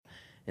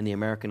in the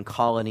American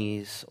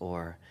colonies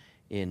or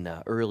in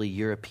early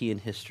European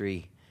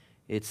history.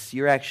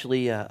 You're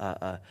actually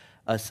a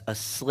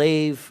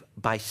slave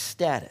by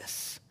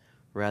status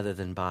rather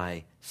than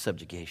by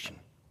subjugation.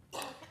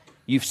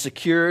 You've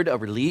secured a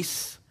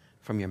release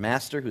from your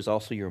master, who's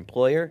also your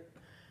employer.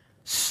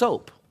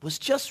 Soap was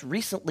just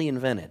recently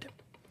invented.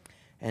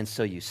 And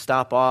so you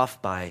stop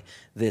off by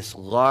this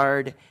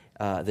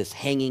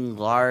hanging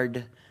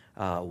lard,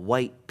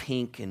 white,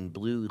 pink, and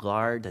blue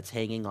lard that's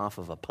hanging off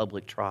of a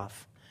public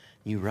trough.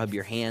 You rub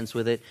your hands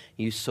with it.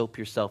 You soap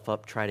yourself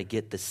up, try to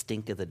get the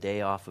stink of the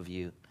day off of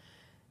you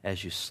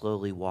as you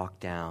slowly walk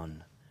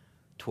down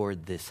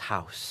toward this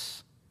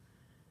house.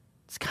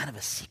 It's kind of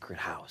a secret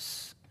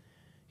house.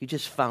 You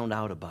just found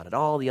out about it.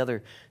 All the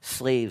other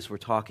slaves were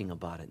talking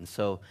about it. And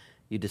so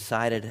you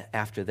decided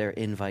after their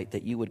invite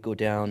that you would go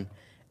down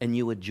and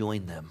you would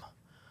join them.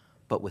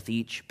 But with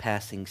each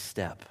passing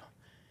step,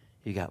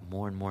 you got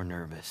more and more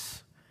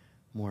nervous,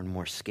 more and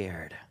more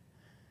scared.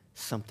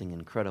 Something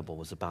incredible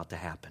was about to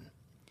happen.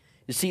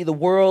 You see, the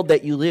world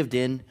that you lived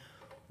in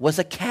was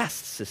a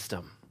caste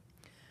system.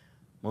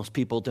 Most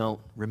people don't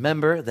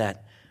remember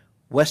that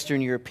Western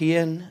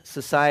European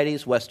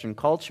societies, Western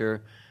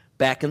culture,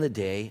 back in the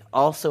day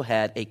also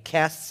had a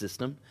caste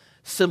system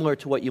similar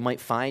to what you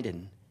might find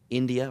in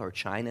India or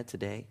China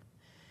today.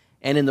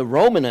 And in the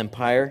Roman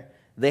Empire,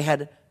 they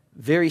had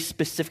very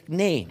specific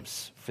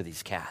names for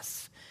these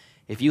castes.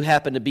 If you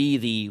happen to be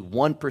the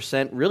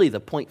 1%, really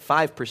the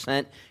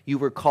 0.5%, you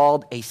were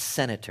called a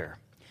senator.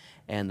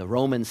 And the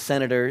Roman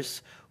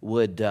senators they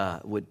were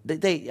the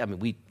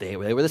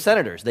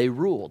senators. They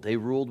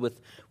ruled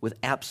with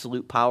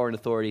absolute power and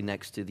authority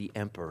next to the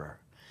emperor.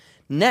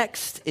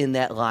 Next in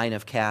that line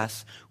of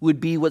castes would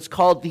be what's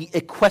called the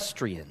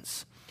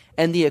equestrians.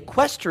 And the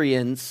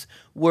equestrians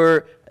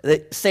were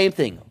the same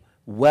thing,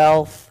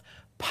 wealth,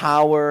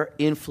 power,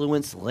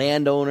 influence,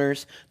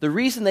 landowners. The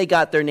reason they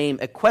got their name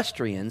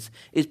equestrians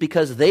is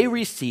because they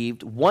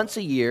received once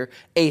a year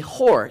a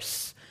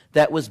horse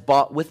that was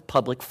bought with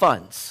public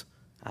funds.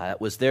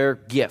 That was their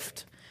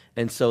gift.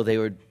 And so they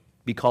would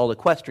be called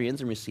equestrians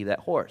and receive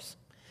that horse.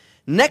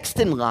 Next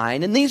in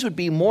line, and these would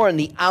be more in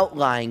the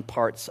outlying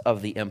parts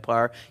of the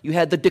empire, you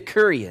had the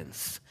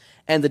decurions.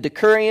 And the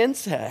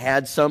decurions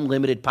had some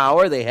limited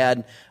power. They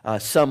had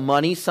some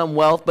money, some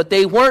wealth, but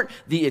they weren't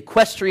the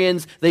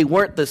equestrians. They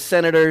weren't the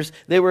senators.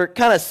 They were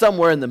kind of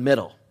somewhere in the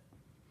middle.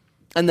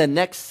 And then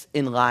next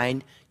in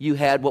line, you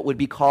had what would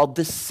be called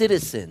the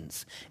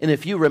citizens. And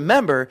if you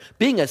remember,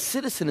 being a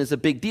citizen is a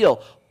big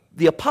deal.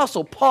 The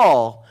Apostle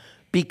Paul,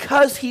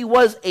 because he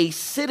was a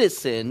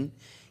citizen,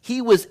 he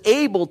was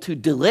able to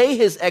delay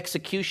his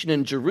execution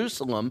in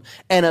Jerusalem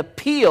and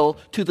appeal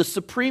to the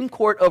Supreme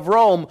Court of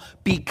Rome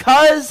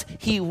because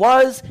he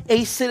was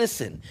a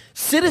citizen.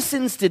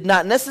 Citizens did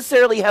not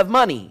necessarily have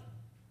money,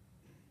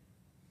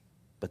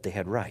 but they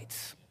had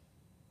rights.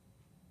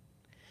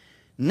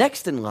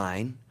 Next in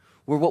line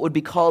were what would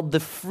be called the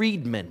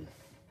freedmen.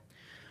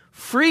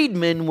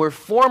 Freedmen were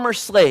former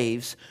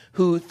slaves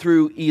who,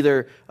 through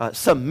either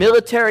some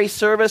military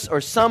service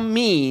or some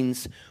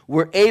means,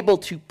 were able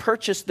to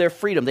purchase their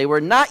freedom. They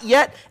were not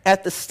yet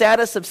at the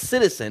status of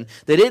citizen.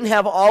 They didn't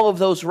have all of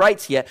those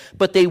rights yet,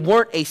 but they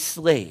weren't a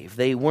slave.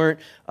 They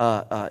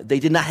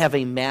did not have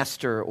a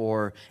master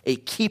or a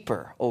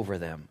keeper over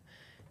them.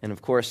 And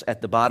of course,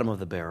 at the bottom of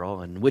the barrel,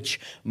 and which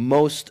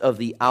most of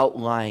the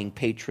outlying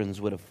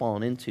patrons would have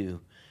fallen into,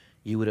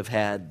 you would have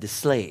had the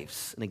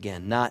slaves. And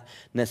again, not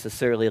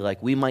necessarily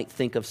like we might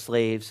think of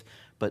slaves,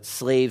 but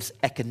slaves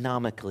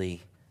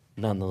economically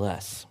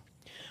nonetheless.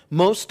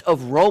 Most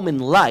of Roman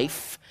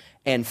life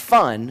and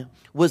fun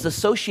was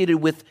associated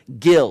with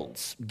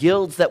guilds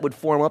that would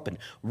form up in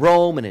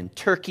Rome and in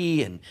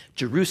Turkey and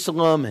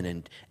Jerusalem and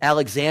in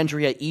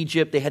Alexandria,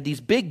 Egypt. They had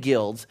these big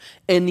guilds,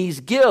 and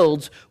these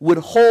guilds would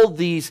hold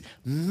these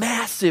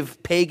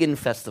massive pagan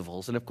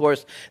festivals. And of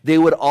course, they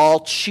would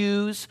all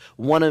choose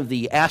one of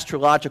the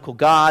astrological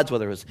gods,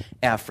 whether it was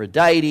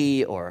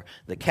Aphrodite or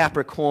the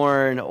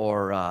Capricorn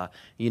or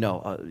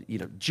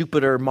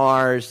Jupiter,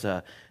 Mars,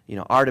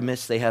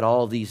 Artemis. They had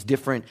all these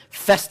different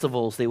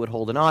festivals they would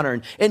hold in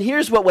honor. And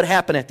here's what would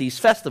happen at these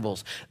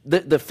festivals.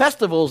 The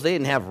festivals, they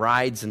didn't have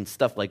rides and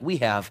stuff like we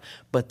have,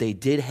 but they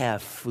did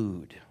have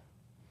food.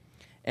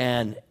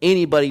 And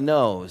anybody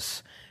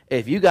knows,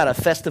 if you got a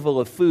festival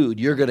of food,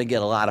 you're going to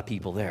get a lot of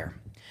people there.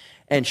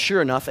 And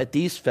sure enough, at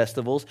these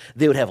festivals,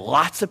 they would have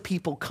lots of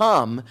people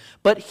come,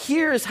 but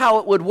here's how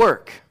it would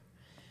work.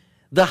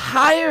 The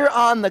higher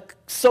on the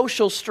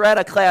social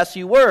strata class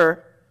you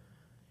were,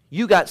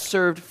 you got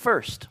served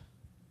first.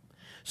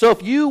 So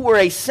if you were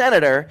a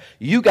senator,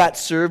 you got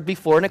served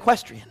before an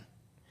equestrian.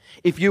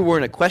 If you were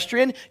an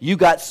equestrian, you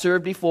got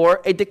served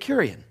before a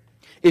decurion.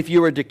 If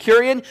you were a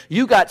decurion,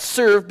 you got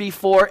served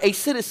before a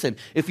citizen.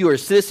 If you were a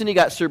citizen, you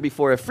got served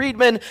before a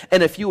freedman.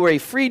 And if you were a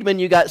freedman,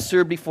 you got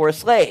served before a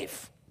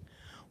slave.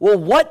 Well,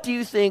 what do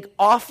you think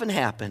often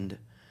happened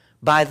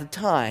by the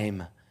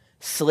time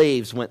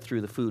slaves went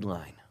through the food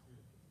line?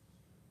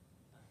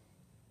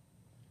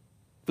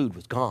 Food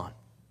was gone.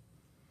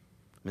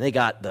 I mean, they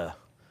got the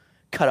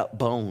cut up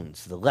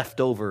bones, the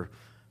leftover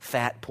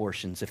fat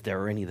portions, if there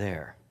were any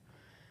there.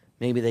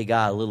 Maybe they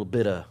got a little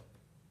bit of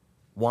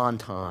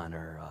wonton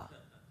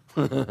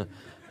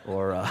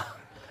or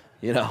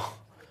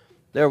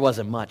there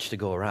wasn't much to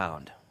go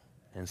around.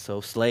 And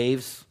so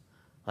slaves,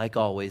 like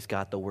always,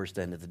 got the worst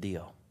end of the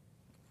deal.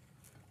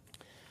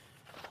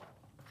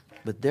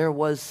 But there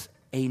was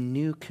a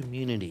new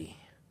community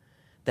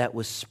that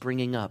was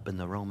springing up in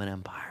the Roman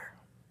Empire.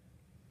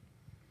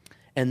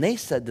 And they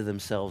said to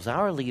themselves,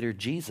 our leader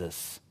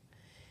Jesus,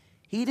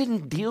 he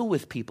didn't deal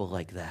with people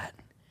like that.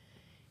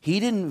 He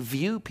didn't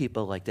view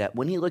people like that.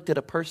 When he looked at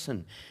a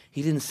person,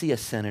 he didn't see a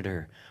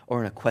senator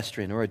or an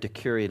equestrian or a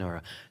decurion or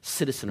a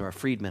citizen or a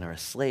freedman or a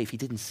slave. He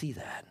didn't see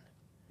that.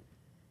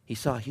 He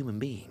saw a human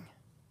being.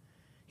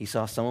 He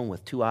saw someone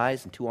with 2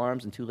 eyes and 2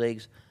 arms and 2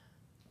 legs,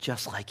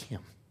 just like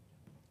him.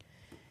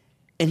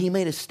 And he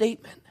made a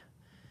statement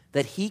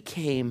that he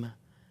came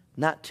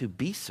not to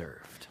be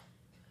served,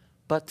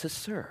 but to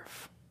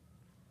serve.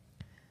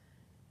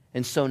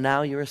 And so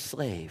now you're a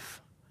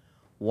slave,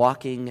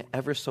 walking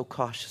ever so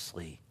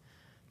cautiously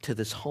to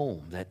this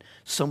home that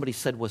somebody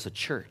said was a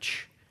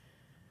church.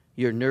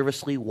 You're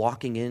nervously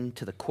walking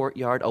into the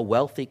courtyard, a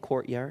wealthy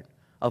courtyard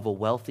of a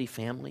wealthy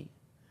family.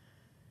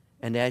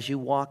 And as you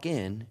walk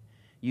in,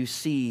 you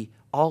see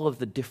all of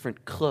the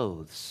different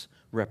clothes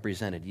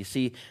represented. You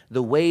see,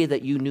 the way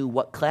that you knew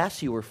what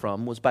class you were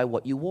from was by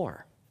what you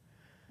wore.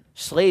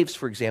 Slaves,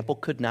 for example,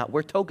 could not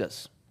wear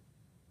togas.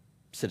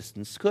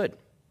 Citizens could.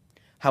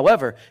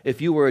 However,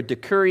 if you were a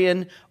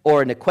decurion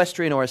or an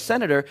equestrian or a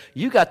senator,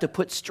 you got to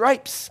put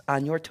stripes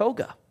on your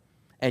toga.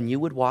 And you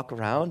would walk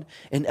around,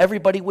 and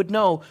everybody would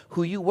know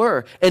who you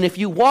were. And if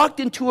you walked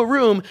into a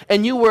room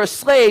and you were a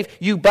slave,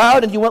 you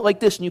bowed and you went like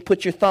this, and you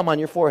put your thumb on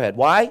your forehead.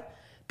 Why?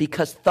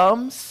 Because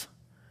thumbs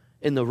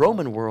in the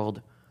Roman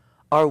world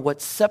are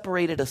what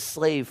separated a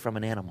slave from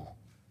an animal.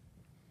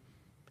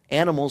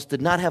 Animals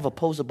did not have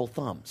opposable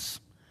thumbs.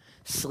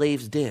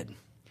 Slaves did.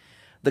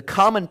 The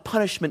common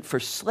punishment for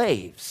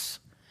slaves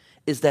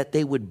is that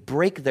they would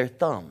break their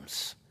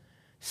thumbs,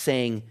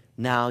 saying,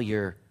 now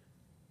you're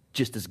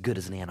just as good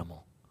as an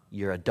animal.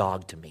 You're a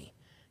dog to me.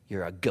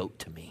 You're a goat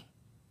to me.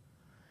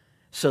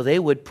 So they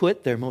would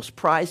put their most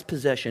prized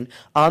possession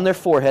on their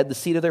forehead, the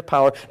seat of their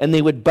power, and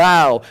they would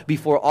bow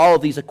before all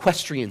of these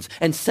equestrians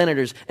and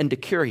senators and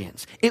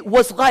decurions. It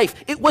was life.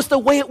 It was the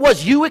way it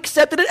was. You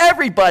accepted it.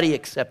 Everybody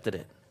accepted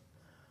it.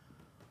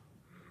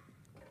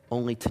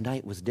 Only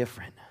tonight was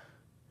different.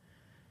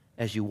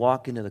 As you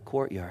walk into the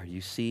courtyard, you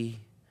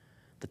see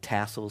the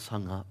tassels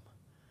hung up.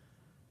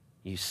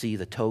 You see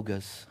the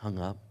togas hung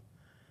up.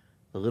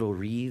 The little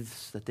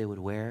wreaths that they would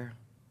wear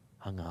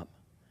hung up.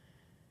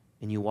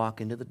 And you walk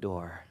into the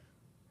door,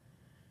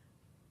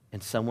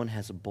 and someone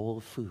has a bowl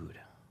of food.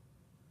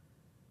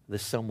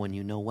 This someone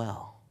you know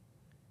well.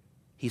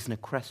 He's an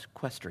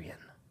equestrian,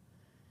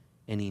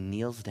 and he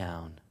kneels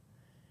down,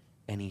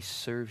 and he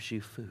serves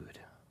you food.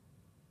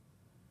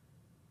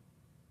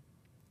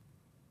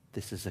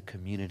 This is a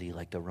community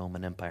like the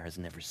Roman Empire has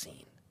never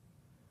seen.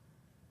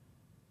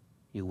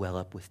 You well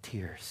up with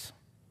tears.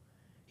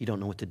 You don't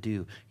know what to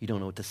do. You don't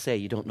know what to say.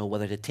 You don't know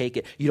whether to take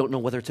it. You don't know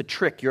whether it's a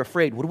trick. You're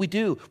afraid. What do we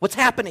do? What's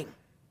happening?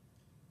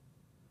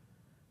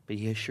 But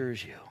he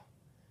assures you,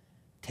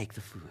 take the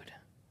food.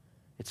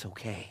 It's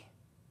okay.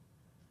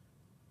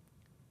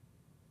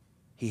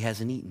 He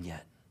hasn't eaten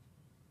yet.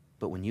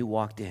 But when you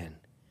walked in,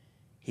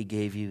 he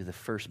gave you the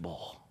first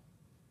bowl.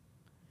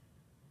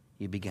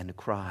 You began to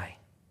cry.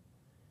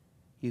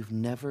 You've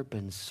never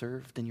been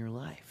served in your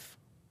life.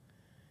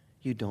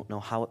 You don't know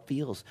how it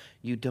feels.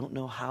 You don't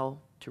know how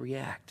to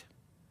react.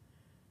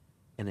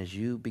 And as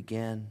you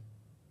began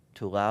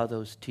to allow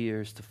those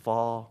tears to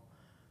fall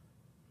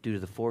due to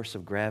the force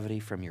of gravity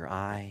from your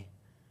eye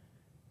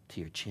to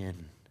your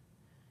chin,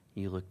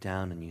 you look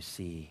down and you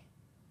see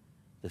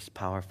this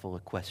powerful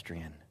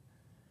equestrian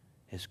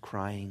is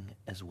crying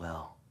as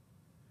well.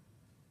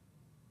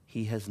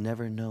 He has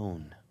never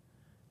known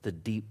the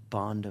deep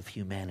bond of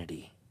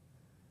humanity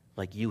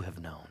like you have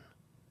known.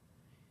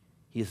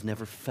 He has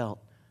never felt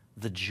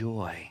the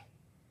joy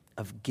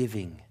of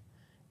giving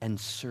and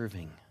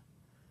serving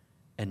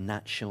and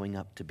not showing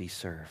up to be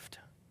served.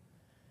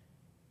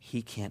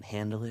 He can't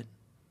handle it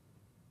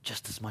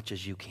just as much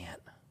as you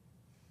can't.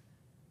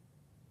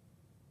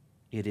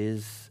 It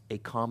is a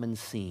common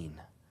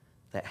scene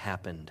that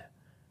happened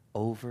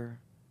over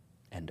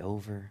and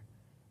over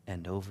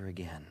and over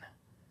again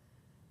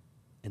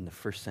in the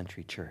first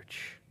century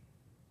church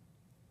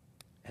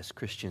as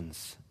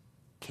Christians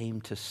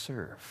came to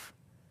serve,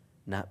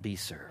 not be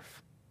served.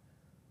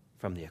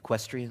 From the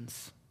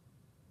equestrians,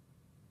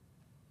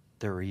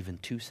 there were even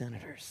 2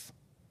 senators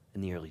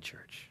in the early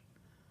church,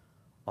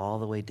 all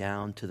the way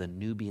down to the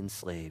Nubian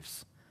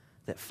slaves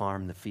that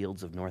farmed the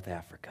fields of North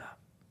Africa.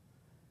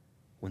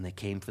 When they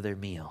came for their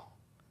meal,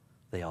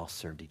 they all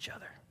served each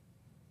other.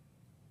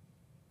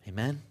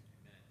 Amen?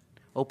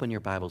 Open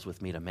your Bibles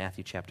with me to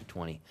Matthew chapter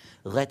 20.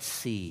 Let's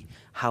see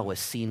how a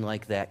scene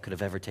like that could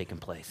have ever taken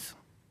place.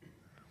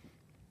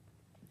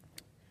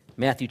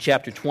 Matthew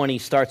chapter 20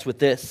 starts with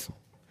this.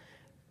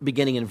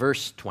 beginning in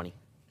verse 20,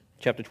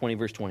 chapter 20,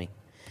 verse 20.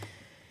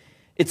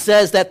 It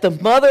says that the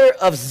mother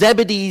of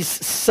Zebedee's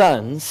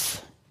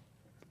sons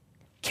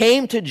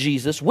came to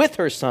Jesus with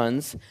her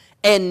sons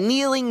and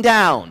kneeling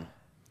down.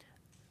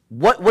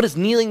 What is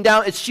kneeling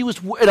down? She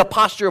was in a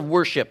posture of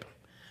worship.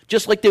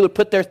 Just like they would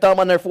put their thumb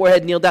on their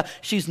forehead, kneel down.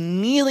 She's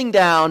kneeling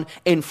down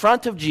in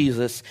front of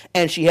Jesus,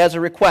 and she has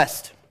a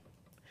request.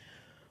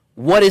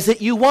 What is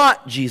it you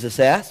want? Jesus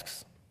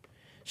asks.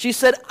 She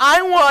said,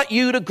 I want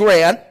you to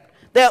grant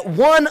that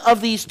one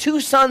of these two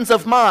sons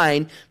of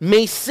mine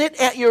may sit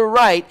at your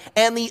right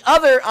and the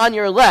other on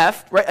your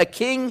left, right? A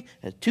king,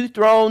 two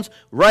thrones,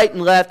 right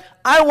and left.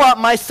 I want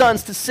my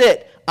sons to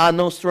sit on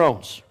those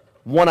thrones,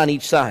 one on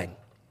each side.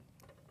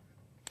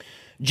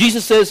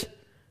 Jesus says,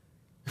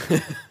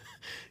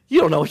 you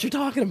don't know what you're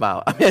talking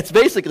about. I mean, it's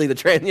basically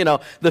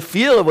the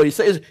feel of what he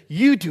says.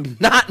 You do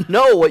not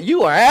know what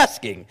you are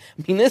asking.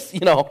 I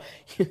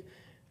mean,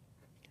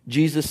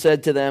 Jesus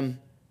said to them,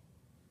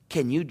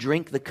 can you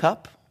drink the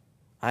cup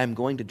I am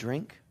going to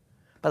drink?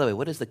 By the way,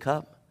 what is the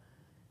cup?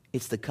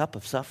 It's the cup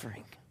of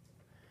suffering.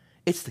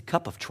 It's the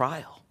cup of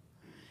trial.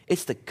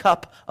 It's the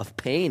cup of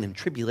pain and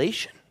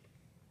tribulation.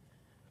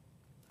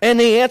 And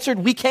they answered,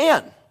 we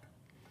can.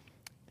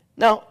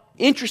 Now,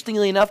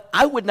 interestingly enough,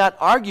 I would not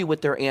argue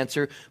with their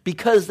answer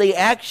because they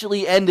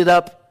actually ended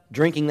up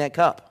drinking that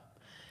cup.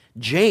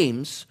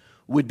 James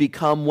would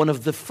become one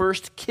of the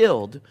first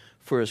killed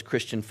for his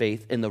Christian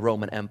faith in the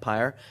Roman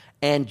Empire,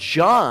 and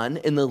John,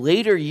 in the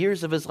later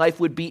years of his life,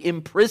 would be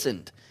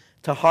imprisoned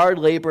to hard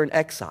labor and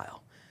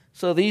exile.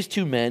 So these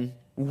two men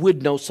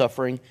would know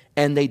suffering,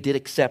 and they did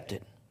accept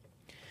it.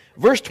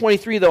 Verse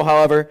 23, though,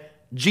 however,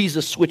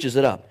 Jesus switches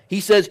it up.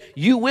 He says,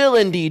 you will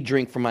indeed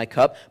drink from my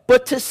cup,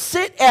 but to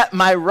sit at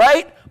my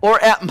right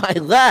or at my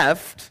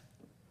left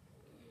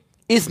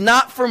is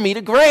not for me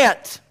to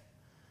grant.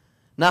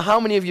 Now,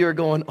 how many of you are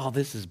going, oh,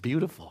 this is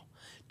beautiful?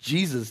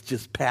 Jesus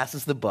just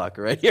passes the buck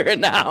right here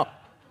and now.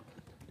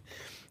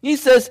 He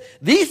says,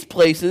 these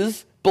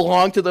places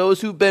belong to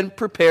those who've been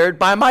prepared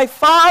by my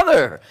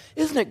Father.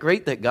 Isn't it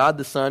great that God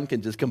the Son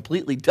can just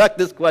completely duck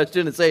this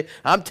question and say,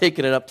 I'm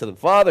taking it up to the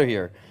Father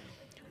here?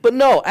 But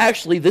no,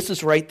 actually, this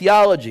is right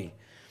theology.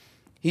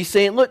 He's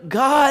saying, look,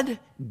 God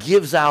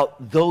gives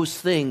out those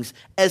things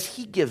as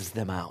he gives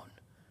them out.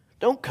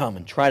 Don't come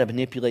and try to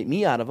manipulate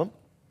me out of them.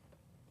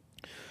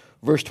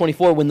 Verse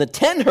 24, when the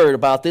 10 heard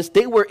about this,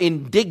 they were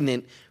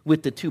indignant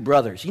with the two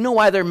brothers. You know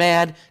why they're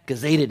mad?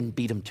 Because they didn't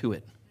beat them to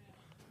it.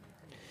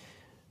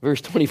 Verse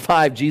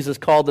 25, Jesus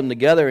called them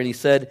together and he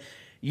said,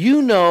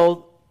 you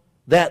know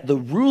that the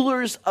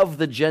rulers of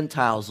the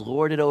Gentiles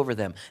lord it over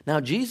them. Now,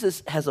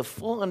 Jesus has a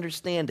full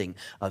understanding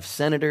of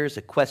senators,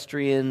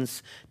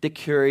 equestrians,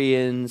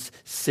 decurions,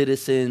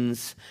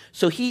 citizens.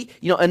 So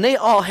and they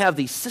all have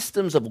these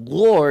systems of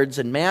lords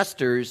and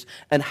masters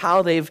and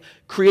how they've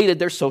created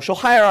their social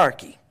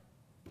hierarchy.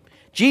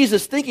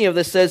 Jesus, thinking of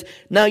this, says,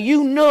 now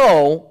you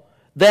know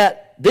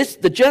that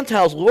the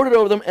Gentiles lord it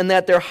over them and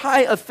that their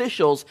high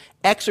officials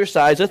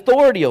exercise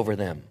authority over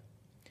them.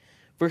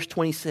 Verse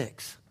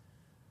 26.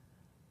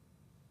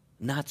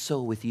 Not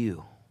so with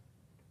you.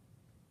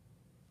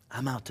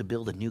 I'm out to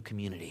build a new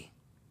community.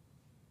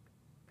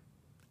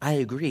 I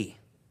agree.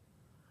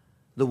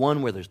 The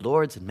one where there's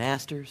lords and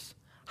masters,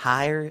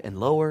 higher and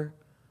lower,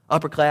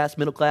 upper class,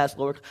 middle class,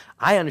 lower class.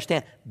 I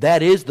understand.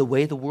 That is the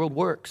way the world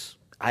works.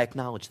 I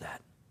acknowledge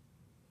that.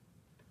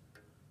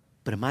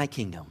 But in my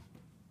kingdom,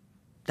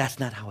 that's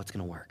not how it's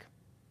going to work.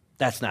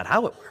 That's not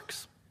how it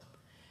works.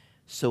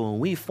 So when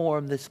we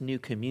form this new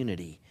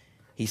community,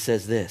 he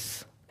says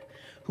this,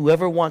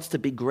 whoever wants to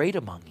be great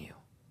among you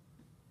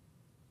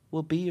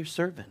will be your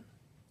servant.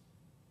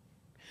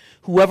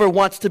 Whoever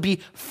wants to be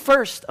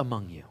first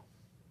among you,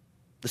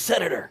 the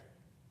senator,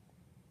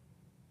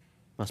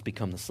 must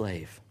become the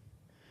slave.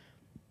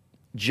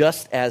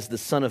 Just as the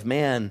Son of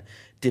Man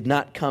did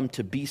not come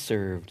to be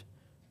served,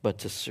 but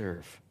to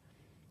serve,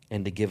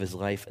 and to give his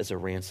life as a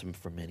ransom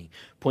for many.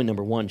 Point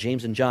number one,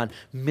 James and John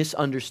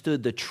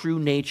misunderstood the true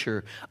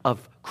nature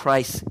of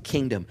Christ's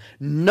kingdom.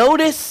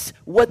 Notice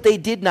what they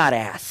did not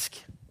ask.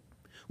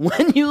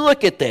 When you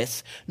look at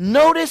this,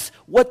 notice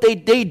what they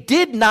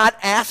did not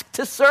ask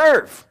to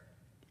serve.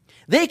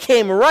 They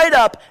came right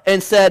up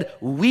and said,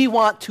 we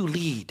want to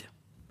lead.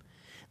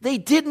 They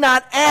did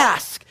not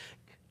ask,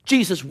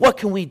 Jesus, what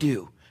can we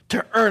do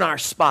to earn our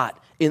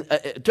spot,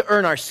 to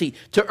earn our seat,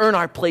 to earn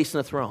our place in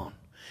the throne?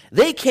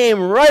 They came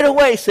right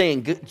away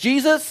saying,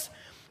 Jesus,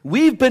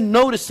 we've been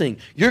noticing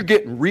you're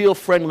getting real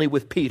friendly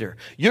with Peter.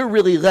 You're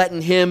really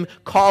letting him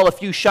call a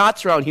few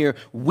shots around here.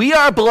 We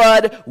are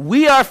blood.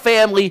 We are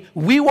family.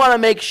 We want to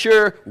make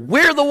sure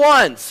we're the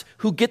ones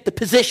who get the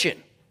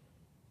position,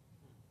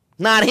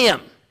 not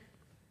him.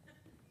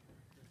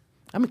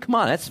 I mean, come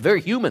on, that's very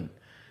human.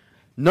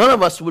 None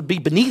of us would be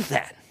beneath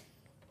that.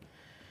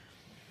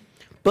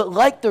 But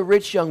like the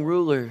rich young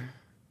ruler,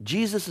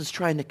 Jesus is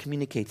trying to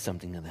communicate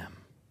something to them.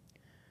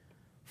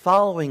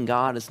 Following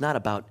God is not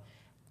about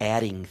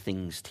adding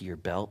things to your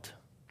belt,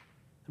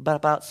 but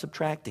about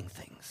subtracting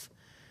things.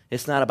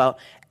 It's not about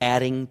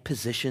adding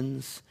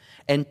positions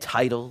and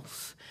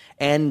titles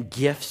and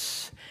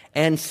gifts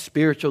and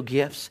spiritual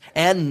gifts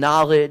and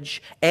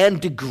knowledge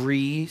and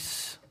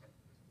degrees.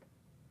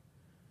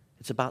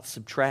 It's about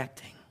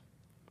subtracting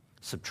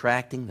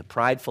the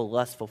prideful,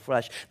 lustful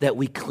flesh that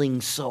we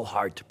cling so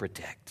hard to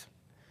protect.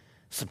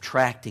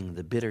 Subtracting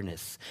the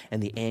bitterness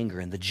and the anger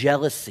and the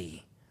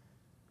jealousy,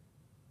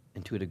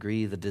 and to a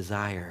degree the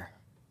desire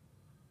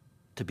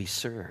to be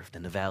served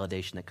and the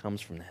validation that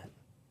comes from that.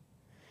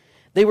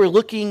 They were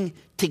looking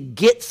to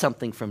get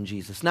something from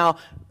Jesus. Now,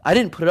 I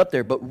didn't put it up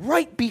there, but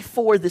right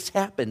before this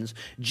happens,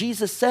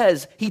 Jesus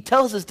says, he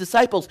tells his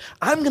disciples,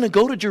 I'm going to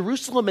go to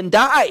Jerusalem and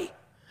die.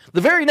 The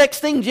very next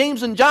thing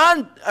James and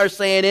John are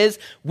saying is,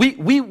 we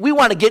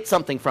want to get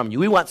something from you.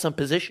 We want some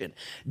position.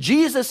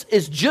 Jesus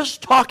is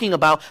just talking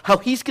about how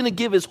he's going to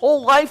give his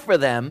whole life for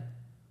them.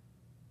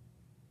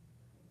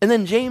 And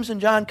then James and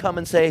John come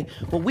and say,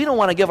 well, we don't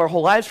want to give our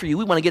whole lives for you.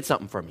 We want to get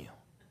something from you.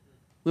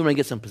 We want to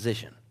get some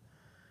position. I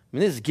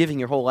mean, this is giving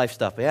your whole life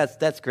stuff.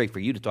 That's great for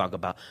you to talk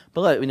about.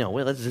 But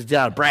let's just get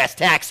out of brass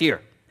tacks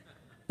here.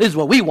 This is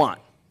what we want.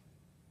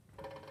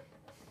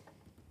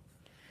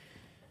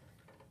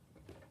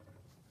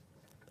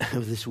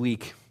 This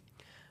week,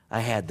 I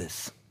had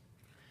this.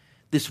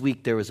 This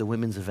week, there was a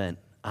women's event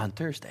on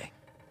Thursday.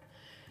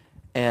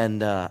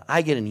 And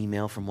I get an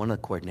email from one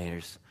of the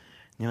coordinators.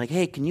 And they're like,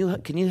 hey, can you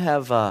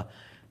have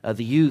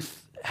the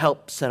youth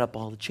help set up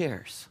all the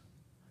chairs?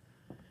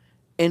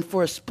 And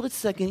for a split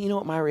second, you know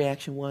what my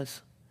reaction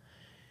was?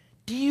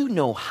 Do you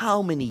know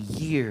how many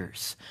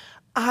years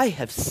I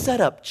have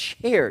set up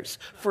chairs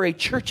for a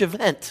church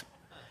event?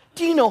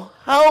 Do you know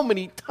how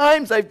many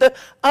times I've done?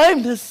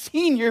 I'm the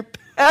senior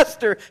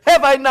pastor.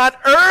 Have I not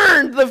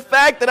earned the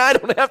fact that I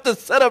don't have to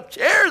set up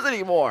chairs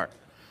anymore?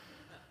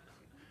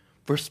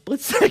 For a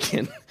split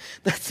second,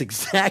 that's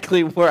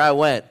exactly where I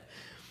went.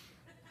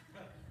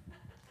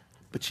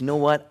 But you know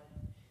what?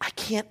 I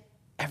can't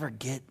ever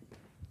get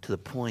to the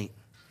point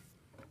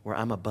where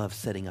I'm above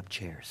setting up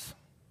chairs,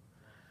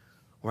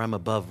 where I'm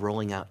above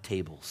rolling out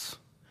tables,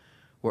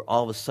 where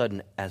all of a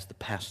sudden, as the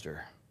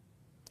pastor,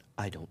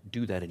 I don't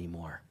do that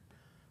anymore.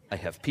 I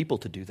have people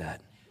to do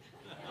that.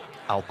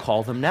 I'll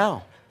call them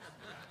now.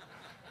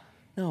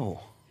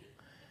 No,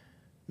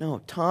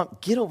 Tom,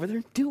 get over there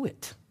and do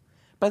it.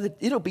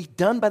 It'll be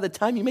done by the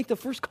time you make the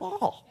first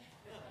call.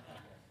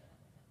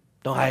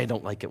 No, I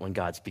don't like it when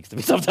God speaks to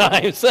me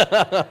sometimes.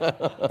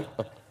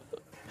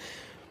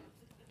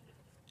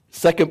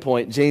 Second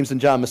point, James and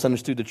John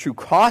misunderstood the true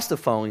cost of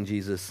following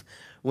Jesus.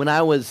 When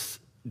I was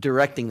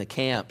directing the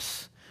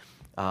camps,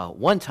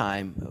 one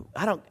time,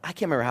 I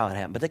can't remember how it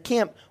happened, but the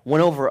camp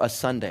went over a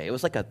Sunday. It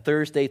was like a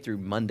Thursday through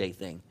Monday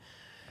thing.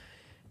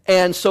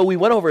 And so we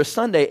went over a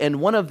Sunday,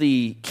 and one of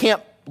the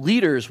camp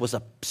leaders was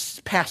a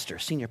pastor,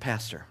 senior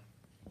pastor.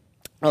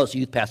 Oh, it was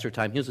youth pastor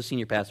time. He was a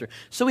senior pastor.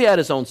 So he had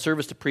his own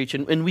service to preach,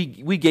 and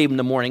we gave him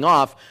the morning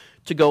off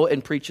to go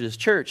and preach at his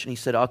church. And he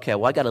said, okay,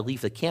 well, I got to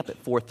leave the camp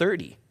at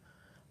 4:30.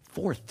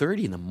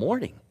 4:30 in the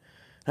morning.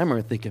 I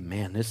remember thinking,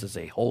 man, this is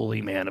a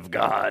holy man of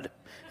God.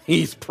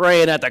 He's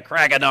praying at the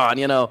crack of dawn,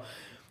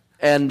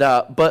 And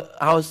but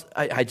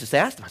I just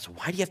asked him, I said,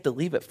 why do you have to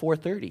leave at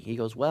 4:30? He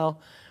goes, well,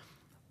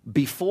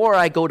 before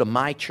I go to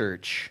my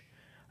church,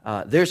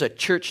 there's a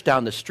church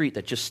down the street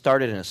that just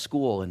started in a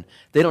school, and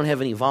they don't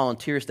have any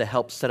volunteers to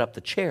help set up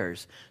the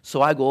chairs,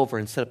 so I go over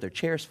and set up their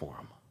chairs for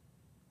them.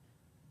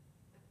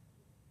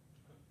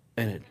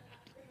 And it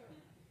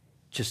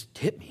just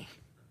hit me.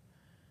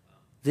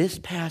 This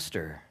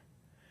pastor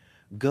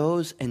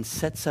goes and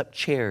sets up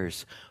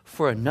chairs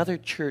for another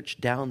church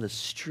down the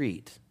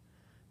street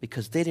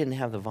because they didn't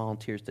have the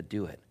volunteers to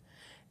do it.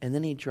 And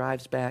then he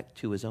drives back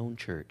to his own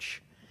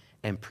church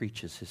and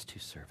preaches his 2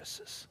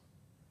 services.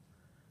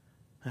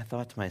 I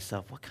thought to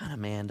myself, what kind of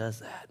man does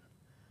that?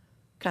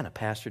 What kind of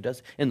pastor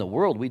does? In the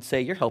world, we'd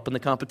say, you're helping the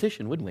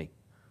competition, wouldn't we?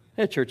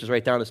 That church is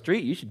right down the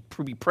street. You should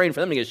be praying for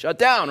them to get shut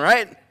down,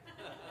 right?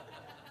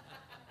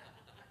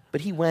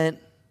 But he went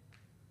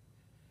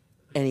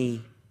and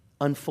he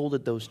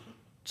unfolded those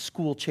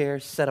school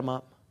chairs, set them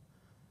up.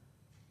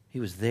 He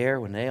was there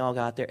when they all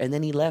got there. And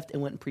then he left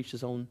and went and preached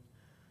his own.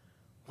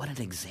 What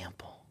an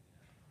example.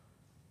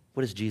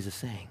 What is Jesus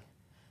saying?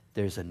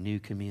 There's a new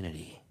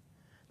community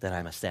that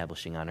I'm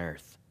establishing on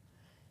earth.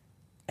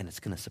 And it's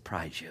going to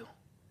surprise you.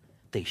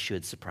 They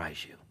should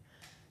surprise you.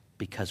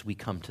 Because we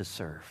come to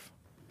serve,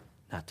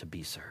 not to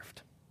be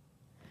served.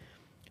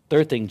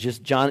 Third thing,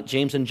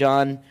 James and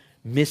John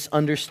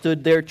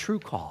misunderstood their true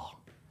call.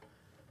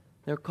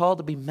 They're called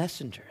to be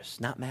messengers,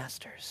 not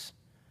masters.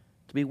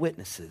 To be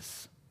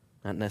witnesses,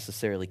 not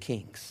necessarily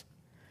kings.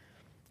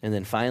 And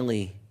then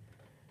finally,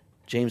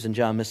 James and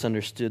John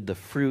misunderstood the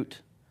fruit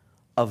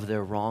of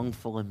their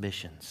wrongful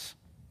ambitions.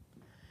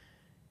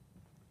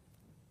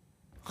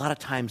 A lot of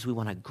times we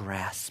want to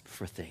grasp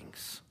for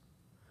things.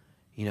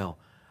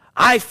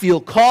 I feel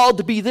called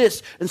to be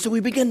this, and so we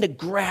begin to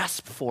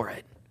grasp for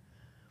it.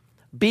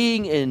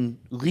 Being in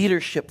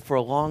leadership for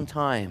a long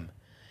time,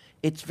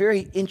 it's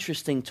very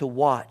interesting to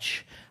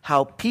watch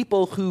how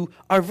people who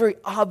are very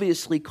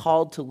obviously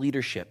called to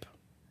leadership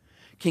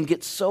can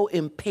get so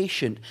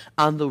impatient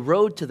on the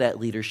road to that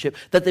leadership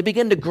that they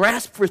begin to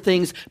grasp for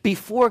things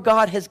before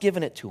God has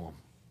given it to them.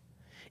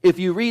 If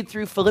you read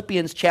through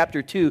Philippians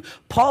chapter 2,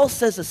 Paul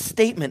says a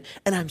statement,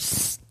 and I'm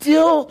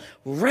still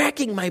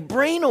racking my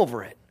brain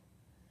over it.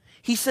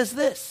 He says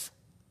this: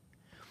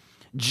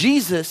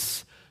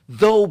 Jesus,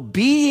 though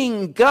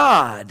being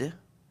God,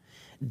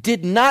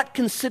 did not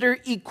consider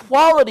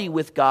equality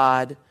with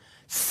God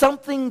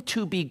something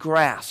to be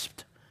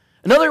grasped.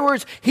 In other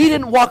words, he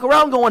didn't walk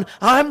around going,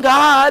 I'm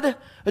God.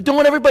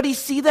 Don't everybody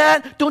see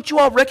that? Don't you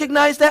all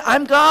recognize that?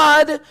 I'm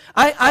God.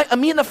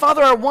 Me and the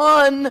Father are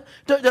one.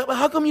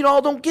 How come you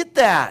all don't get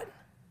that?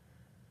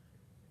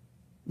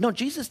 No,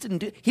 Jesus didn't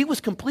do it. He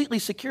was completely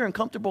secure and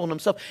comfortable in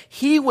himself.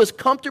 He was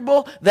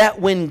comfortable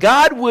that when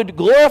God would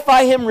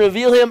glorify him,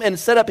 reveal him, and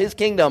set up his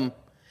kingdom,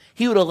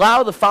 he would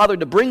allow the Father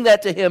to bring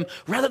that to him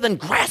rather than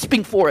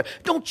grasping for it.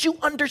 Don't you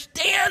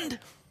understand?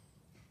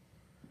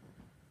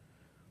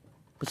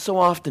 But so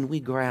often we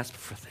grasp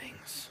for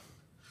things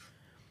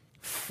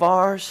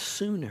far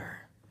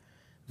sooner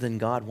than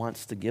God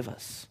wants to give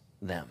us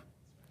them.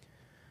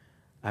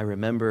 I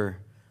remember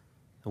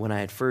when I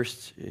had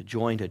first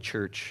joined a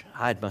church,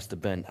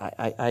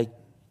 I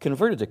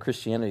converted to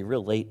Christianity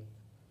real late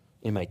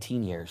in my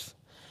teen years.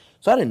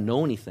 So I didn't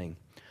know anything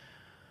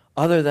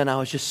other than I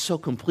was just so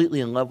completely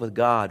in love with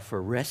God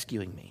for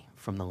rescuing me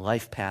from the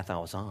life path I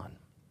was on.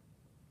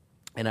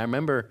 And I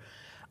remember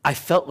I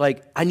felt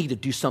like I need to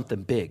do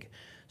something big.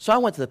 So I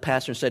went to the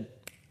pastor and said,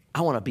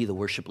 I want to be the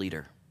worship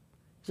leader.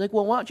 He's like,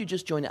 well, why don't you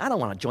just join? I don't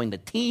want to join the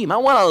team. I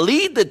want to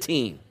lead the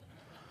team.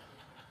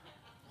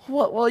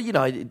 Well,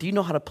 do you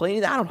know how to play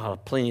anything? I don't know how to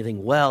play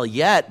anything well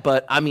yet,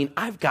 but I mean,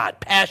 I've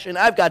got passion.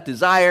 I've got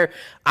desire.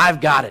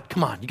 I've got it.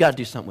 Come on, you got to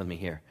do something with me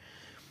here.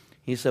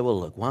 He said, well,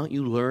 look, why don't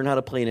you learn how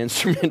to play an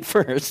instrument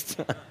first,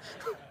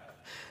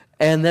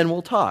 and then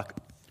we'll talk.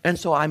 And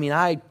so,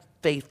 I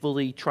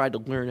faithfully tried to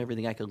learn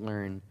everything I could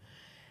learn.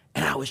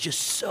 And I just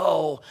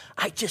so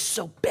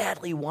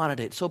badly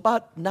wanted it. So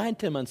about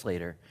 9-10 months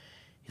later,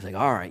 he's like,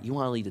 all right, you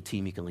want to lead the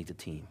team, you can lead the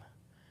team.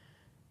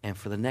 And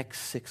for the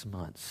next 6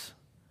 months,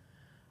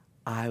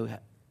 I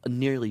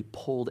nearly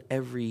pulled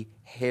every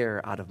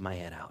hair out of my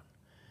head out.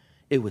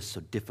 It was so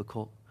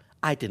difficult.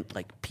 I didn't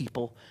like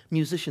people.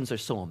 Musicians are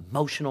so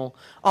emotional,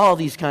 all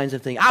these kinds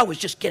of things. I was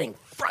just getting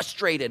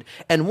frustrated.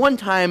 And one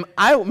time,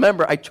 I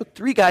remember I took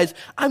 3 guys.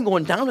 I'm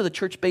going down to the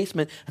church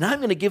basement, and I'm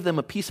going to give them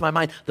a piece of my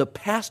mind. The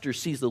pastor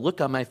sees the look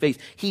on my face.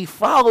 He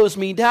follows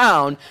me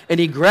down,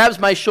 and he grabs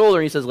my shoulder,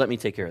 and he says, let me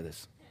take care of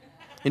this.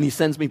 And he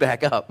sends me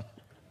back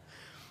up.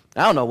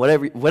 I don't know,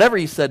 whatever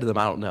he said to them,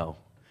 I don't know.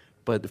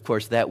 But, of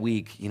course, that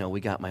week, we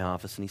got in my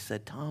office, and he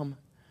said, Tom,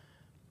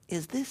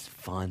 is this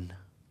fun?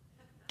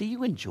 Do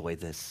you enjoy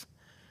this?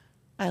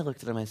 I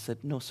looked at him, I said,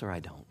 no, sir, I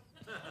don't.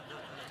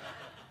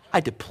 I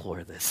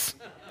deplore this.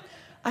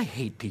 I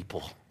hate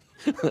people.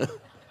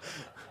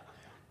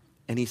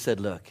 And he said,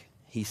 look,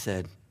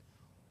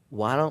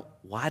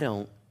 why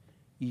don't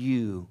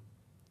you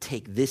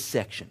take this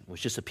section, which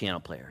is just the piano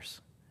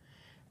players,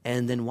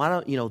 and then why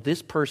don't,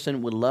 this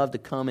person would love to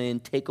come in,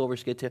 take over,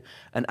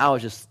 and I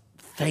was just,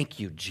 thank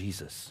you,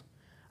 Jesus.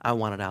 I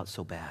wanted out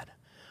so bad.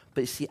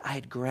 But you see, I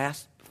had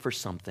grasped for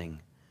something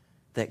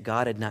that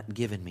God had not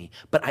given me,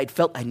 but I'd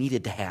felt I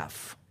needed to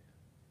have.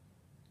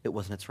 It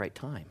wasn't its right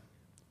time.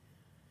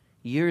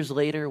 Years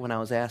later, when I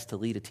was asked to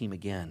lead a team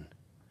again,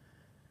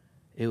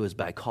 it was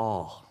by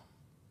call.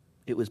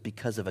 It was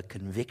because of a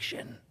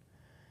conviction.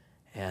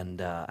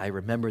 And I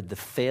remembered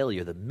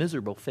the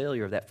miserable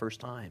failure of that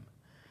first time.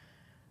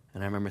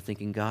 And I remember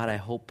thinking, God, I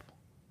hope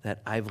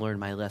that I've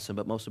learned my lesson,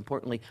 but most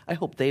importantly, I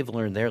hope they've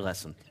learned their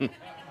lesson.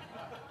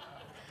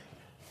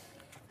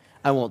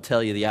 I won't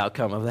tell you the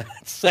outcome of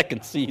that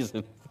second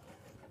season.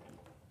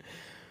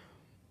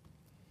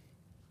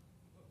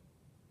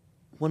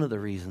 One of the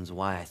reasons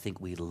why I think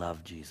we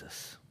love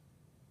Jesus,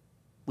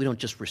 we don't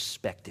just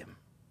respect him.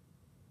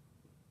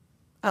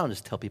 I don't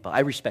just tell people, I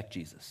respect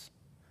Jesus.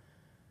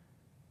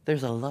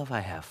 There's a love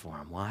I have for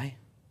him. Why?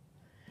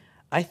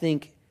 I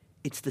think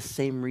it's the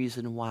same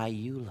reason why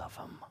you love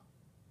him.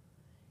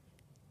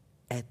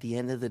 At the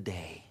end of the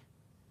day,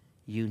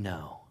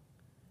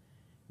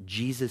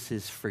 Jesus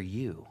is for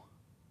you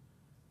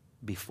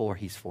before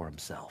he's for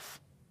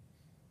himself.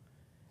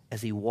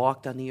 As he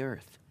walked on the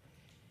earth,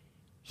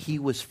 he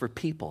was for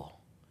people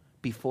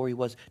before he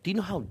was. Do you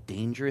know how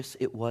dangerous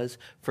it was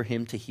for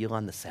him to heal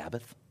on the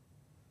Sabbath?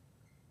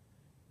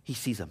 He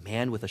sees a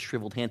man with a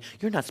shriveled hand.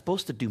 You're not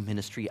supposed to do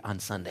ministry on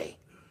Sunday,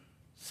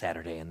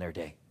 Saturday in their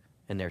day,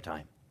 in their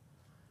time.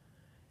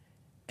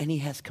 And he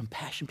has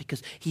compassion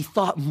because he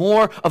thought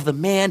more of the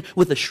man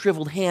with a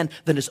shriveled hand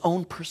than his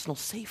own personal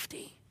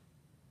safety.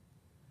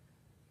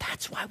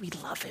 That's why we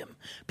love him,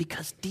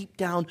 because deep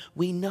down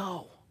we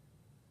know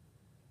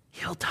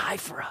he'll die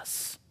for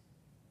us.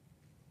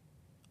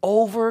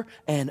 Over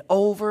and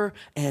over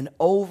and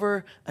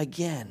over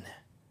again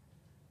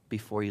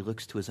before he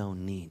looks to his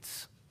own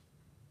needs.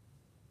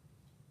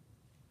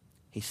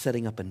 He's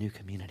setting up a new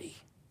community,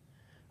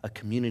 a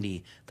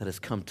community that has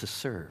come to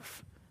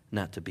serve,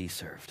 not to be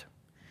served.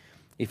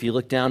 If you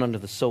look down under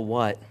the so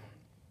what,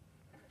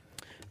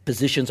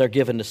 positions are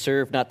given to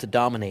serve, not to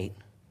dominate.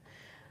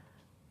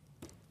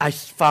 I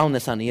found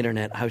this on the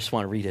internet. I just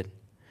want to read it.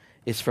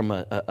 It's from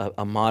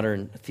a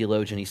modern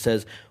theologian. He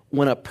says,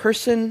 when a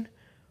person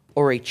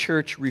or a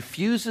church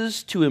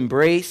refuses to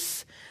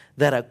embrace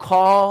that a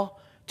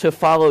call to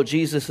follow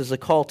Jesus is a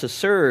call to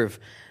serve,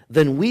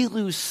 then we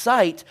lose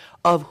sight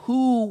of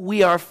who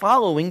we are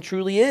following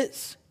truly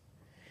is.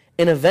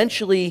 And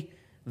eventually,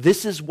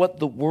 this is what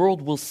the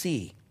world will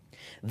see.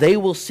 They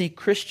will see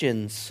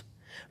Christians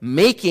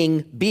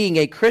making being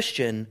a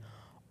Christian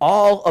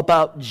all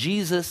about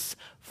Jesus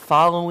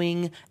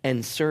following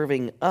and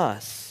serving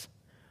us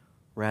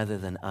rather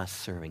than us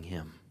serving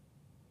him.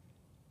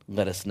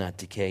 Let us not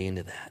decay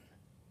into that.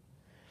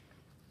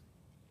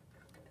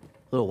 A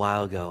little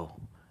while ago,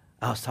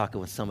 I was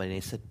talking with somebody and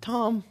they said,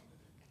 Tom,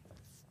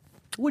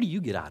 what do you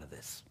get out of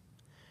this?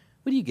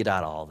 What do you get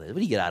out of all this? What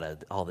do you get out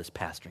of all this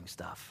pastoring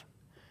stuff?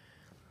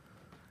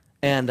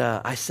 And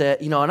I said,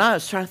 and I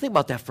was trying to think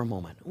about that for a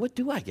moment. What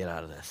do I get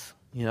out of this?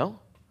 And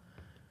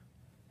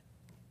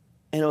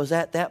it was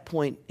at that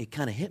point it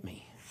kind of hit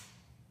me.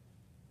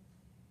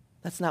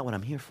 That's not what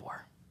I'm here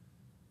for.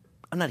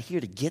 I'm not here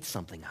to get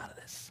something out of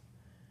this.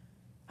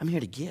 I'm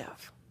here to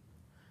give.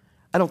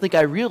 I don't think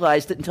I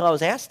realized it until I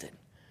was asked it.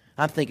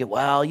 I'm thinking,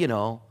 well,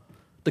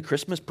 the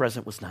Christmas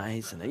present was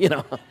nice, and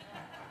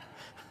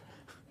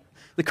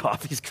the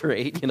coffee's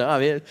great,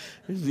 but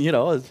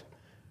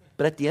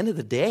at the end of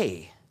the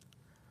day,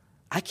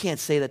 I can't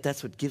say that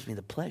that's what gives me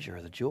the pleasure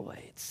or the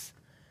joy. It's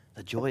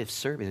the joy of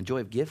serving, the joy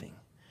of giving.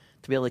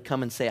 To be able to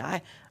come and say,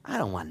 I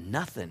don't want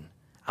nothing.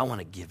 I want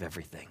to give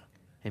everything.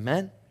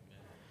 Amen?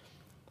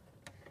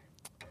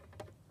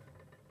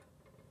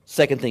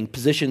 Second thing,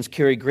 positions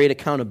carry great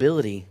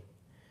accountability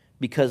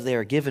because they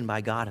are given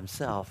by God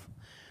himself.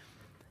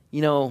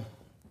 Many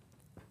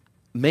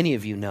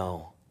of you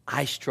know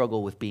I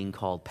struggle with being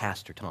called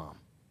Pastor Tom.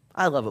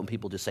 I love it when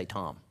people just say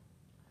Tom.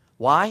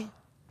 Why?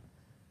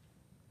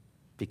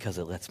 Because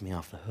it lets me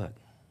off the hook.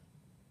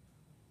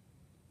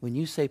 When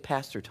you say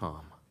Pastor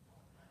Tom,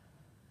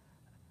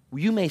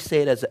 you may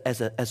say it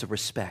as a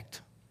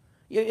respect.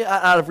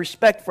 Out of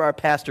respect for our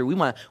pastor, we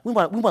want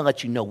to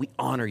let you know we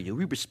honor you,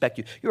 we respect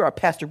you. You're our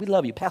pastor, we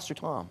love you, Pastor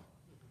Tom.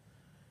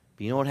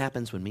 But you know what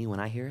happens when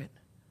I hear it?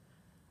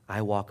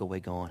 I walk away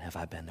going, have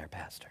I been their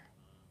pastor?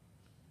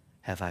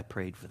 Have I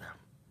prayed for them?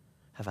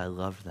 Have I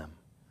loved them?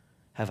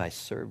 Have I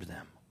served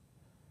them?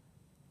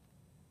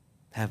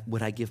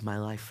 Would I give my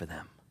life for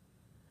them?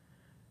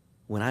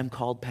 When I'm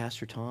called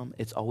Pastor Tom,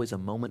 it's always a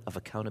moment of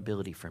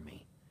accountability for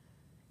me.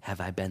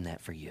 Have I been that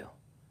for you?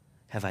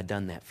 Have I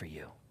done that for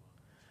you?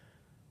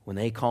 When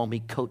they call me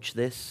coach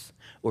this,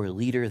 or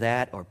leader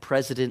that, or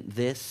president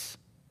this,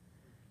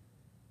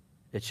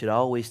 it should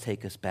always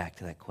take us back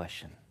to that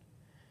question.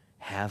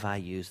 Have I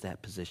used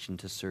that position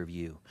to serve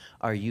you?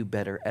 Are you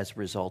better as a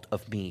result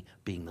of me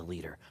being the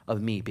leader,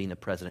 of me being the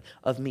president,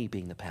 of me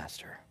being the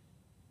pastor?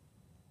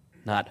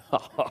 Not,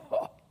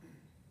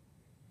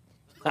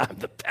 I'm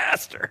the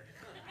pastor.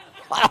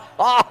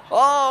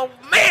 Oh,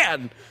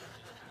 man.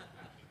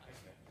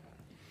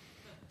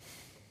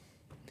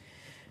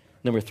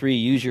 Number 3,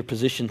 use your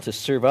position to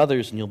serve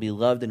others and you'll be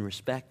loved and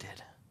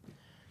respected.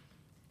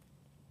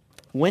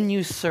 When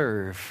you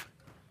serve,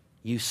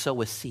 you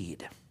sow a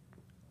seed.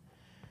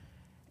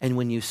 And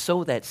when you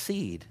sow that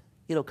seed,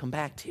 it'll come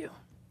back to you.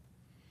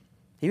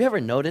 Have you ever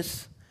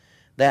noticed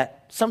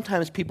that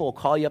sometimes people will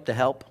call you up to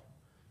help,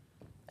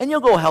 and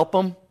you'll go help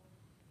them,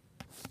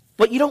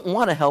 but you don't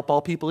want to help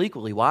all people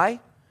equally. Why?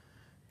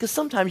 Because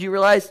sometimes you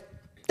realize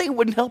they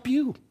wouldn't help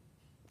you.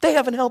 They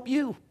haven't helped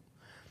you.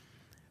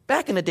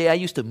 Back in the day, I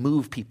used to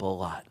move people a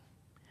lot.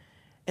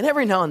 And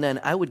every now and then,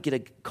 I would get a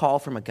call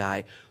from a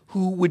guy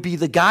who would be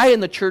the guy in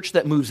the church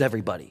that moves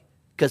everybody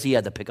because he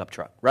had the pickup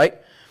truck,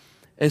 right?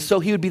 And so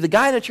he would be the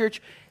guy in the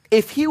church.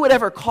 If he would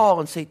ever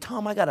call and say,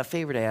 Tom, I got a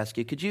favor to ask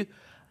you. Could you?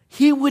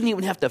 He wouldn't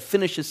even have to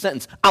finish his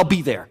sentence. I'll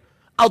be there.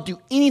 I'll do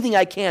anything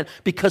I can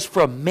because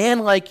for a man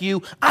like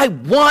you, I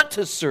want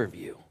to serve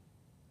you.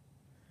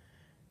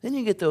 Then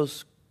you get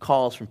those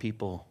calls from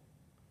people.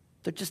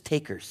 They're just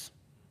takers.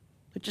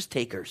 They're just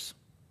takers.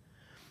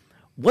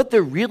 What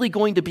they're really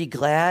going to be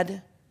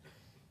glad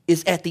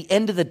is at the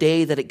end of the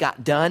day that it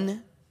got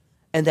done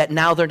and that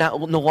now they're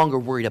no longer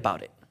worried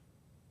about it.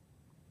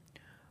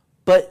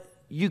 But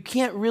you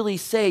can't really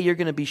say you're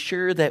going to be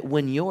sure that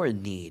when you're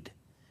in need,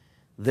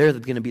 they're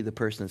going to be the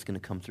person that's going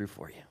to come through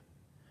for you.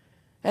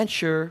 And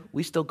sure,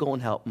 we still go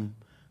and help them.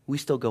 We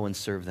still go and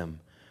serve them.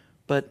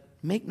 But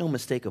make no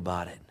mistake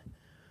about it.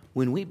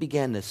 When we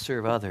begin to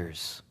serve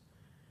others,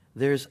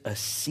 there's a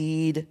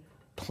seed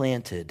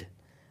planted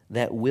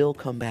that will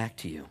come back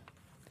to you.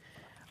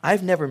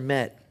 I've never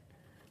met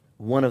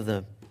one of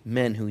the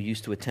men who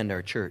used to attend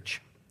our church,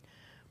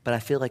 but I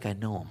feel like I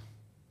know him.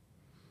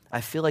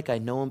 I feel like I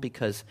know him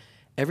because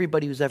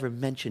everybody who's ever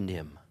mentioned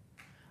him,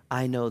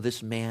 I know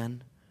this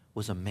man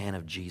was a man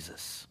of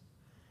Jesus.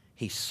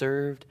 He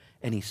served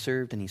and he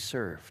served and he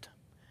served.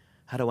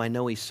 How do I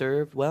know he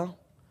served? Well,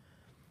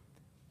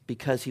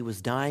 because he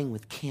was dying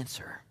with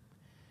cancer.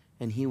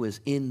 And he was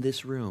in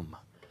this room,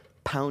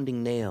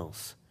 pounding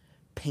nails,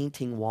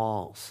 painting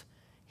walls,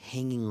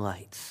 hanging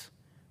lights.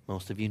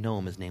 Most of you know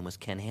him. His name was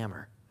Ken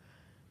Hammer.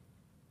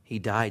 He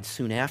died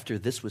soon after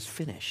this was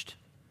finished.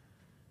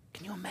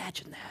 Can you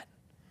imagine that?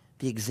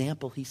 The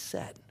example he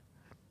set.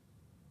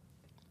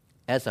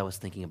 As I was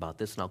thinking about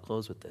this, and I'll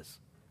close with this.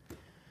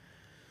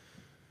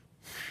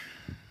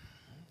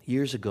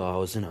 Years ago, I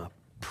was in a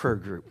prayer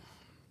group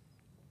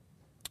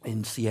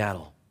in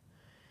Seattle.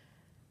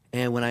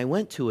 And when I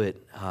went to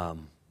it,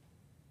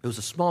 it was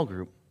a small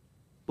group,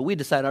 but we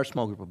decided our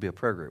small group would be a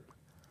prayer group.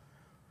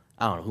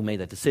 I don't know who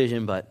made that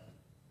decision, but,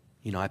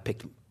 I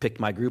picked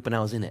my group and I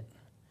was in it.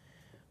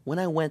 When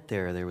I went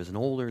there, there was an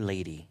older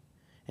lady,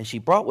 and she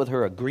brought with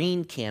her a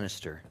green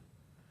canister.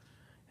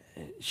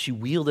 She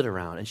wheeled it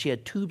around, and she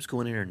had tubes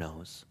going in her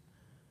nose,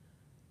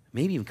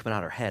 maybe even coming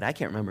out her head. I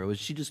can't remember.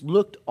 She just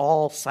looked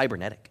all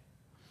cybernetic.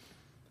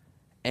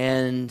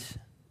 And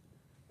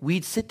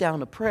we'd sit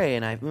down to pray,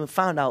 and I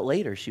found out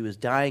later she was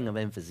dying of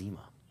emphysema.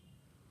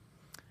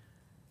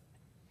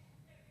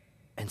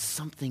 And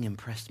something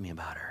impressed me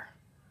about her.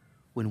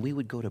 When we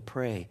would go to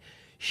pray,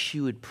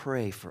 she would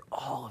pray for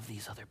all of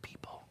these other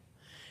people.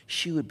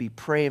 She would be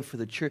praying for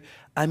the church.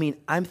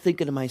 I'm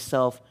thinking to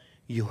myself,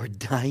 you're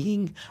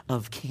dying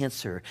of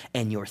cancer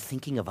and you're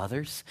thinking of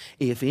others?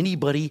 If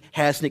anybody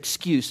has an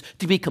excuse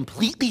to be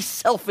completely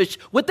selfish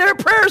with their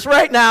prayers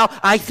right now,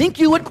 I think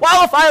you would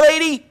qualify,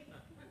 lady.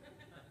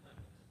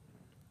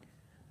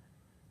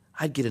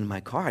 I'd get in my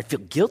car. I'd feel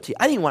guilty.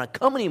 I didn't want to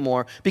come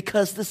anymore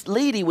because this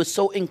lady was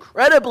so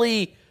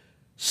incredibly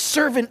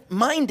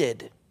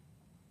servant-minded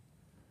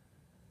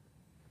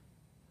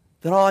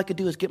that all I could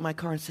do is get in my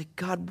car and say,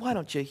 God, why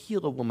don't you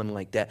heal a woman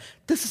like that?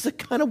 This is the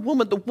kind of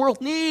woman the world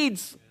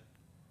needs.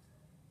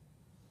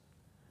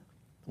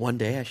 One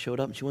day I showed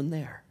up and she wasn't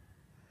there.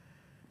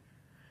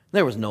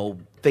 There was no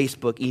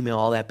Facebook, email,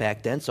 all that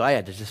back then, so I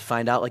had to just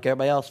find out like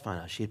everybody else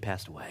found out. She had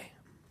passed away.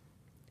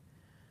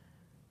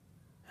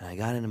 And I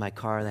got into my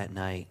car that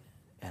night,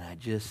 and I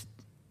just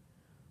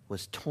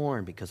was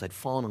torn because I'd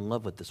fallen in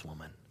love with this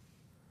woman.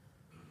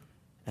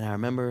 And I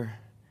remember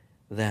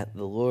that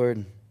the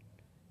Lord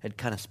had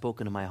kind of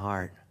spoken to my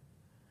heart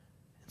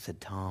and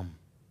said, Tom,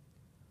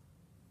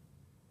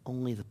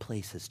 only the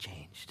place has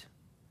changed.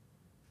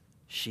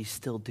 She's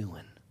still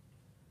doing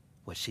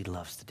what she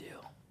loves to do.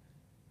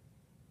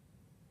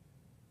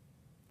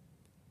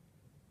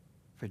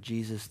 For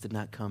Jesus did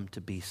not come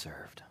to be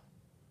served,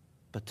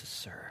 but to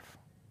serve.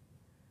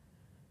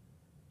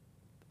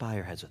 Bow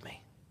your heads with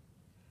me.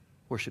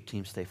 Worship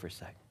team, stay for a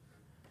sec.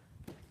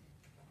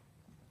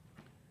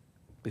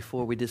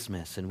 Before we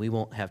dismiss, and we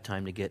won't have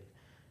time to get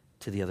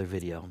to the other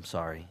video, I'm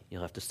sorry.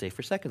 You'll have to stay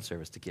for second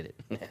service to get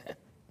it.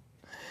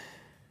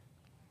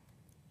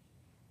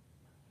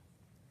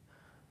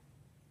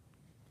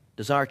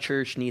 Does our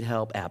church need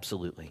help?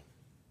 Absolutely.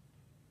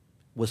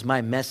 Was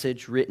my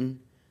message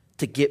written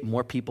to get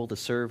more people to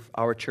serve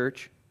our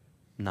church?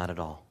 Not at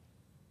all.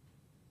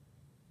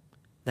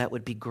 That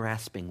would be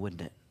grasping,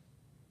 wouldn't it?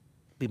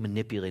 Be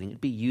manipulating.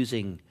 It'd be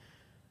using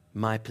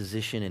my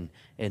position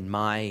and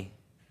my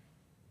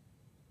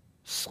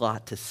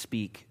slot to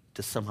speak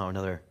to somehow or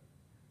another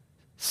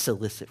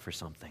solicit for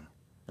something.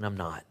 And I'm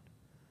not.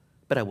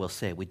 But I will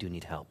say we do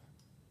need help.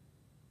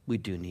 We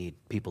do need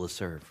people to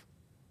serve.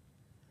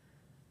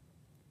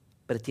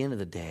 But at the end of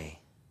the day,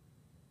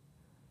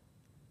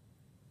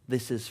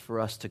 this is for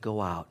us to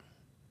go out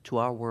to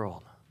our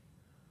world.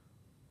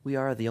 We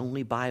are the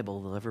only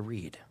Bible they'll ever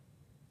read.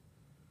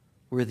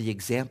 We're the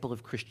example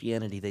of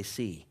Christianity they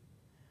see.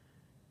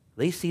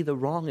 They see the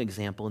wrong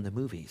example in the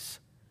movies.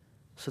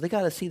 So they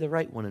got to see the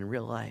right one in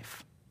real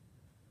life.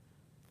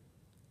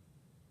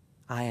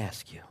 I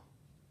ask you,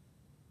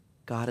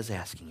 God is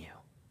asking you,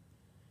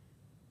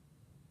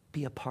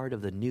 be a part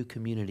of the new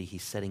community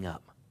he's setting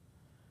up,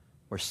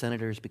 where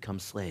senators become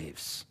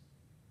slaves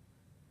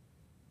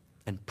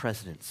and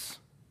presidents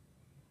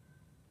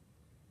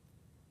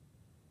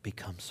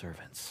become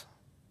servants.